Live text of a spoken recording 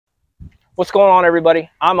What's going on, everybody?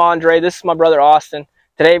 I'm Andre. This is my brother Austin.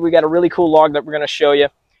 Today we got a really cool log that we're going to show you.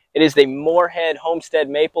 It is the Moorhead homestead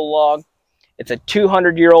maple log. It's a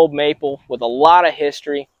 200-year-old maple with a lot of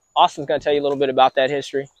history. Austin's going to tell you a little bit about that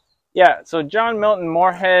history. Yeah, so John Milton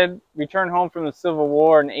Moorhead returned home from the Civil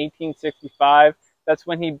War in 1865. That's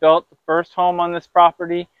when he built the first home on this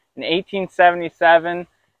property. In 1877,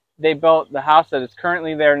 they built the house that is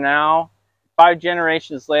currently there now. 5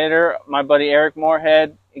 generations later, my buddy Eric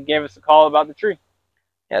Moorhead gave us a call about the tree.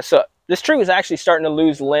 Yeah, so this tree was actually starting to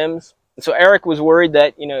lose limbs. And so Eric was worried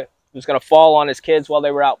that, it was going to fall on his kids while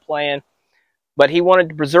they were out playing. But he wanted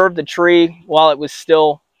to preserve the tree while it was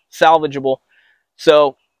still salvageable.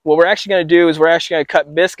 So what we're actually going to do is we're actually going to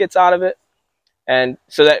cut biscuits out of it. And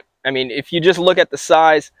so that, if you just look at the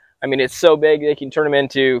size, it's so big they can turn them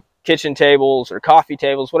into kitchen tables or coffee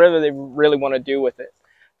tables, whatever they really want to do with it.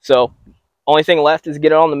 So only thing left is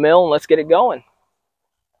get it on the mill and let's get it going.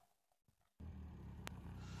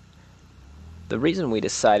 The reason we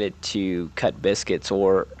decided to cut biscuits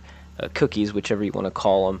or cookies, whichever you want to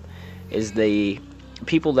call them, is the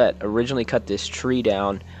people that originally cut this tree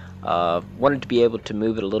down wanted to be able to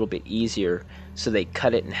move it a little bit easier, so they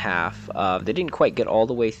cut it in half. They didn't quite get all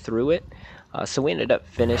the way through it, so we ended up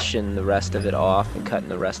finishing the rest of it off and cutting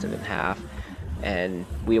the rest of it in half. And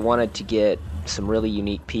we wanted to get some really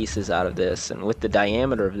unique pieces out of this, and with the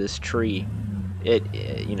diameter of this tree, it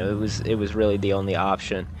was really the only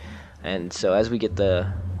option. And so as we get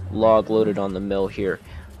the log loaded on the mill here,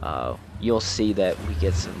 you'll see that we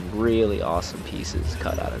get some really awesome pieces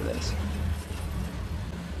cut out of this.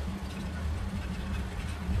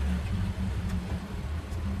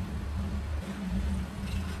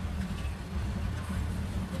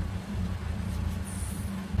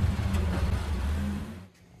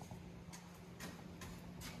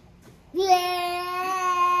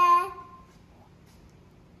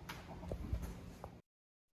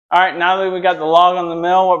 All right, now that we got the log on the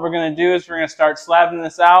mill, what we're going to do is we're going to start slabbing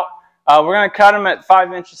this out. We're going to cut them at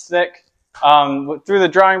 5 inches thick. Through the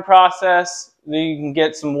drying process, you can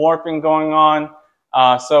get some warping going on.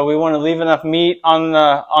 So we want to leave enough meat on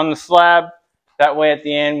the slab. That way at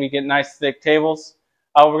the end we get nice thick tables.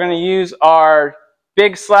 We're going to use our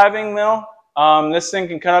big slabbing mill. This thing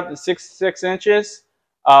can cut up to 6 inches.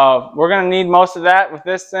 We're going to need most of that with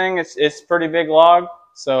this thing. It's a pretty big log.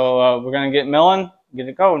 So we're going to get milling. Get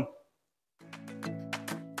it going.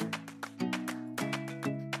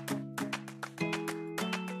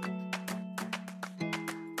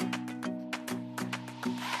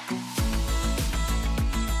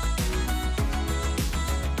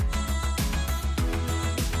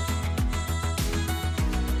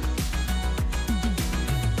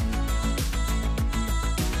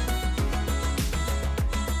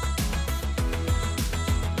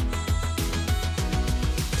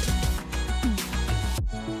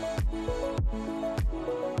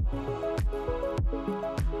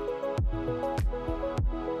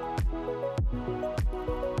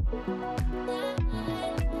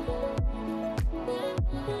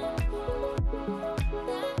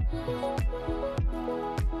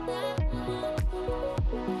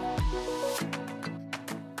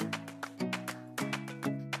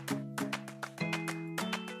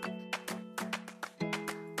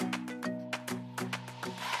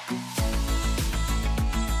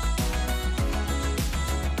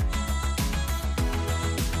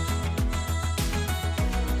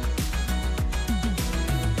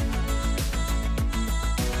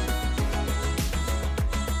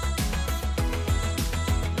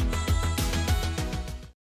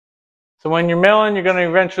 So when you're milling, you're going to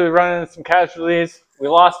eventually run into some casualties. We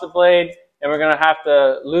lost the blade, and we're going to have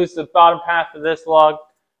to lose the bottom half of this log.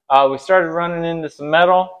 We started running into some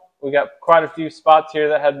metal. We got quite a few spots here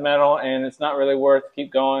that had metal, and it's not really worth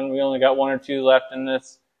keep going. We only got 1 or 2 left in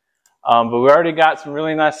this. But we already got some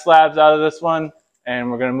really nice slabs out of this one,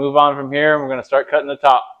 and we're going to move on from here, and we're going to start cutting the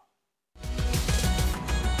top.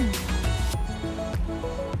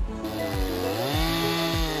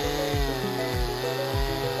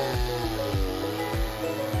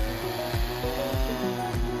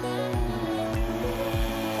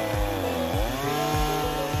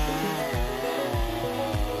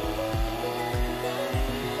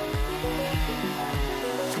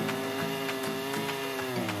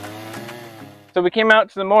 So we came out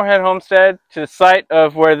to the Moorhead homestead, to the site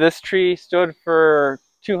of where this tree stood for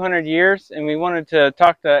 200 years, and we wanted to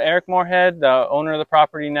talk to Eric Moorhead, the owner of the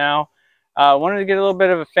property now. Wanted to get a little bit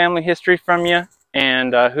of a family history from you,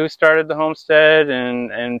 and who started the homestead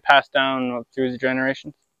and passed down through the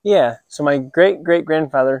generations. Yeah, so my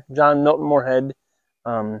great-great-grandfather, John Milton Moorhead,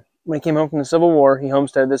 when he came home from the Civil War, he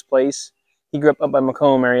homesteaded this place. he grew up by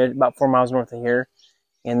Macomb area, about 4 miles north of here.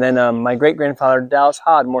 And then my great-grandfather, Dallas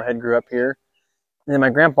Hod Moorhead, grew up here. And then my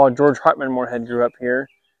grandpa, George Hartman Moorhead, grew up here.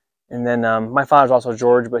 And then my father's also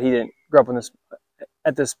George, but he didn't grow up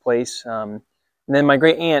at this place. And then my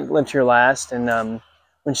great-aunt lived here last. And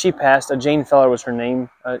when she passed, Jane Feller was her name.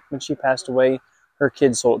 When she passed away, her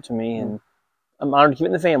kids sold it to me. And I'm honored to keep it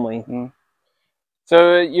in the family.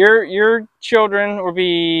 So your children will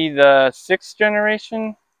be the sixth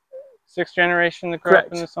generation that grew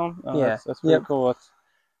up in this home? Oh, yeah. That's pretty cool.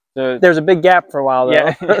 There's a big gap for a while, though.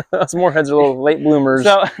 Yeah. Us Moorheads are little late bloomers.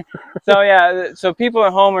 So people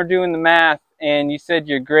at home are doing the math, and you said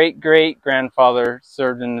your great-great-grandfather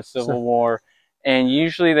served in the Civil War, and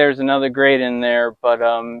usually there's another great in there, but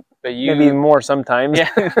you maybe even more sometimes.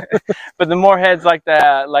 Yeah. But the Moorheads like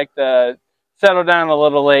to settle down a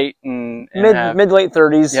little late and mid late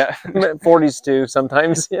 30s, yeah, 40s too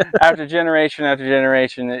sometimes. Yeah. After generation after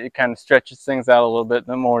generation, it kind of stretches things out a little bit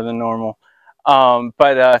more than normal.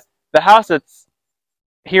 But the house that's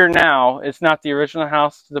here now, it's not the original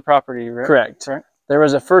house to the property, right? Correct. Right. There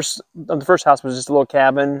was the first house was just a little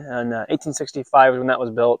cabin, and 1865 was when that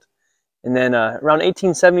was built, and then around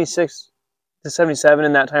 1876 to 77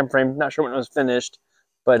 in that time frame. Not sure when it was finished,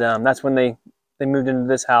 but that's when they moved into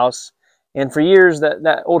this house. And for years,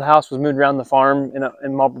 that old house was moved around the farm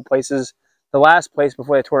in multiple places. The last place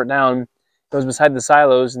before they tore it down, it was beside the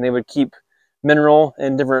silos, and they would keep mineral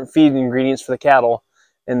and different feed ingredients for the cattle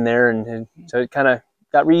in there, and so it kind of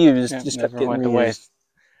got reused. Yeah, just kept getting went to reused. waste.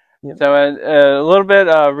 Yep. So a little bit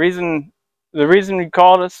the reason you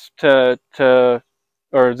called us or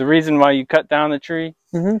the reason why you cut down the tree.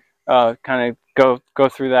 Kind of go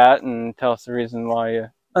through that and tell us the reason why you.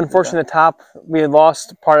 Unfortunately, the top, we had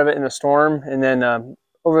lost part of it in a storm, and then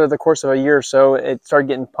over the course of a year or so, it started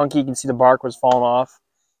getting punky. You can see the bark was falling off,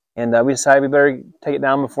 and we decided we better take it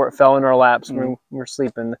down before it fell in our laps when we were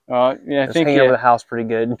sleeping. Yeah, I think hanging over the house pretty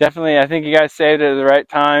good. Definitely, I think you guys saved it at the right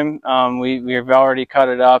time. We've already cut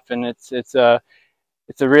it up, and it's a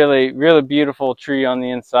really beautiful tree on the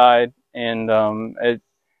inside, and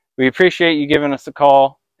we appreciate you giving us a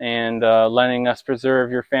call and letting us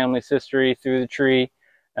preserve your family's history through the tree.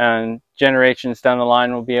 And generations down the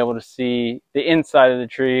line will be able to see the inside of the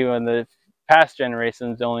tree when the past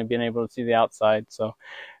generations only been able to see the outside. So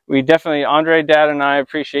we definitely, Andre, Dad, and I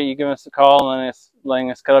appreciate you giving us a call and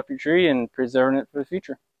letting us cut up your tree and preserving it for the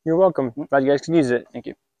future. You're welcome. Glad you guys can use it. Thank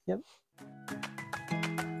you. Yep.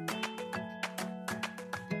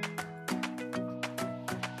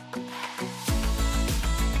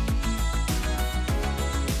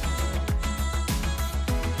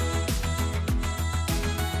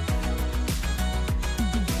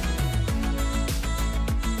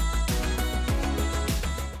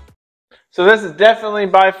 So this is definitely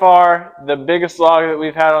by far the biggest log that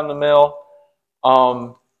we've had on the mill.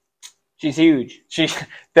 She's huge. She's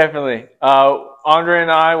definitely. Andre and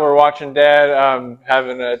I were watching Dad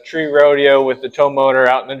having a tree rodeo with the tow motor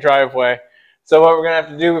out in the driveway. So what we're going to have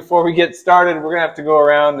to do before we get started, we're going to have to go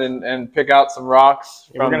around and pick out some rocks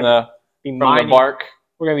from the bark.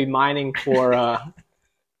 We're going to be mining for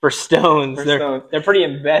stones. They're pretty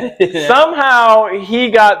embedded. Somehow he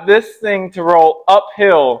got this thing to roll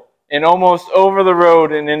uphill and almost over the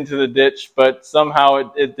road and into the ditch, but somehow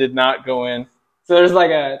it did not go in. So there's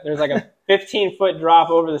like a 15-foot drop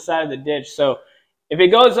over the side of the ditch. So if it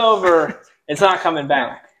goes over, it's not coming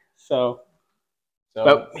back. So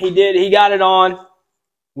but he got it on.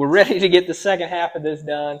 We're ready to get the second half of this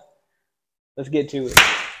done. Let's get to it.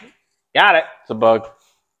 Got it. It's a bug.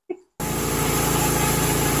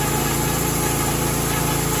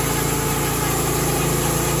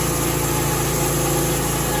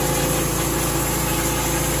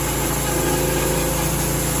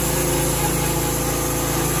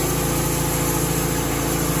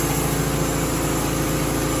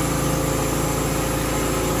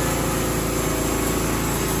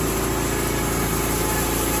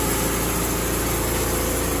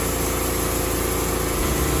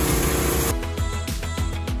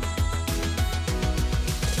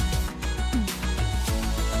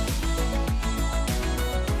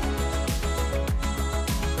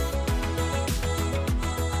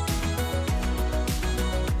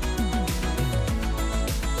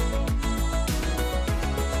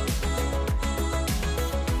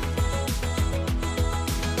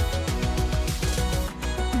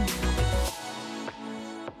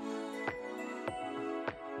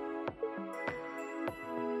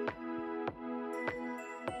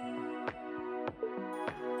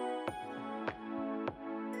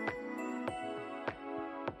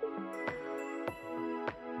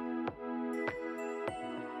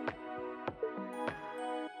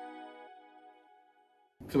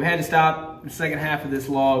 So we had to stop the second half of this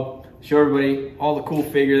log, show everybody all the cool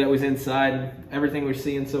figure that was inside and everything we're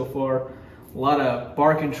seeing so far. A lot of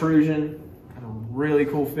bark intrusion, and a really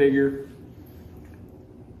cool figure.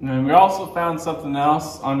 And we also found something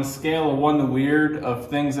else on a scale of 1 to weird of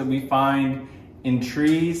things that we find in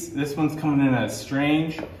trees. This one's coming in as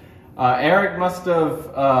strange. Eric must have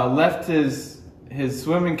left his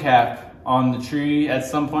swimming cap on the tree at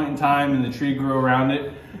some point in time, and the tree grew around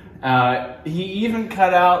it. He even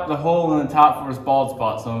cut out the hole in the top for his bald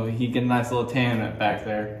spot, so he get a nice little tan back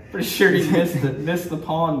there. Pretty sure he missed the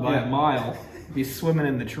pond by a mile. He's swimming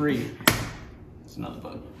in the tree. It's another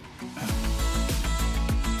bug.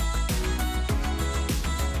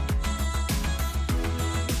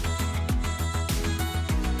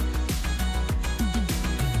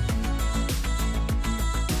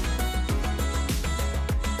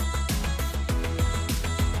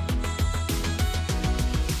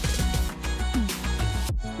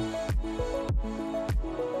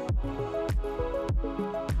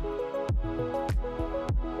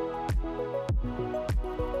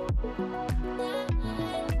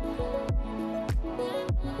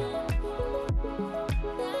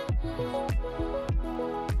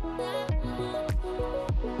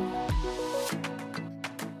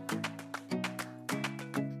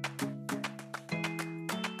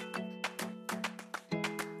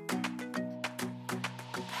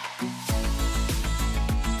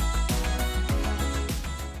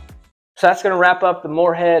 So that's going to wrap up the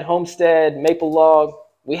Moorhead Homestead Maple Log.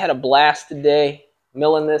 We had a blast today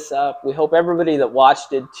milling this up. We hope everybody that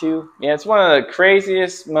watched did too. Yeah, it's one of the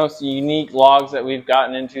craziest, most unique logs that we've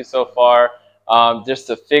gotten into so far. Just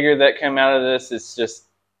the figure that came out of this is just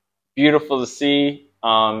beautiful to see.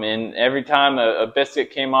 And every time a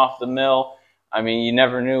biscuit came off the mill, I mean, you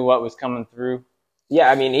never knew what was coming through.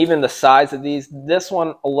 Yeah, I mean, even the size of these, this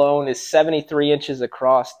one alone is 73 inches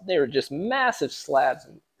across. They were just massive slabs.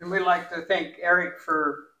 And we'd like to thank Eric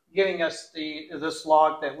for giving us this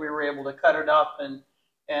log that we were able to cut it up and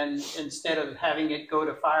instead of having it go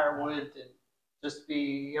to firewood and just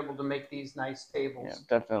be able to make these nice tables.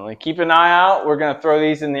 Yeah, definitely. Keep an eye out. We're going to throw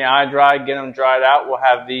these in the eye dry, get them dried out. We'll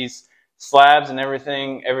have these slabs and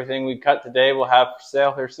everything we cut today we'll have for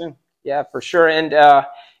sale here soon. Yeah, for sure. And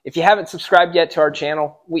if you haven't subscribed yet to our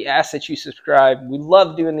channel, we ask that you subscribe. We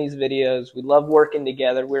love doing these videos. We love working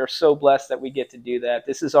together. We are so blessed that we get to do that.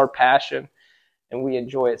 This is our passion, and we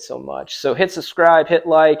enjoy it so much. So hit subscribe, hit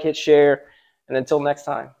like, hit share, and until next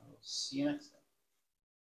time. See you next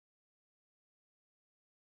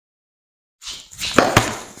time.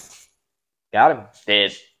 Got him.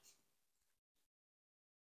 Dead.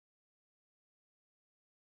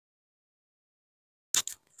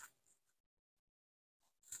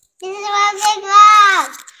 This is one big log.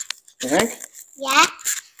 You think? Yeah.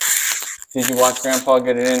 Did you watch Grandpa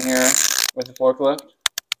get it in here with the forklift?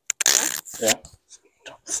 Yeah.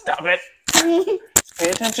 Stop it. Pay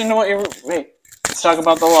attention to what you're... Wait. Let's talk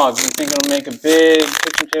about the log. You think it'll make a big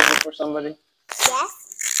kitchen table for somebody? Yes.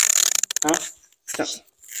 Huh? Yes.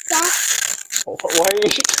 Why are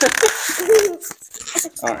you...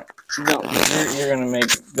 Alright. No, you're gonna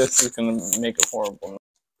make... This is gonna make a horrible...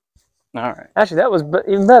 Alright. Actually, that was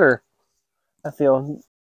even better, I feel.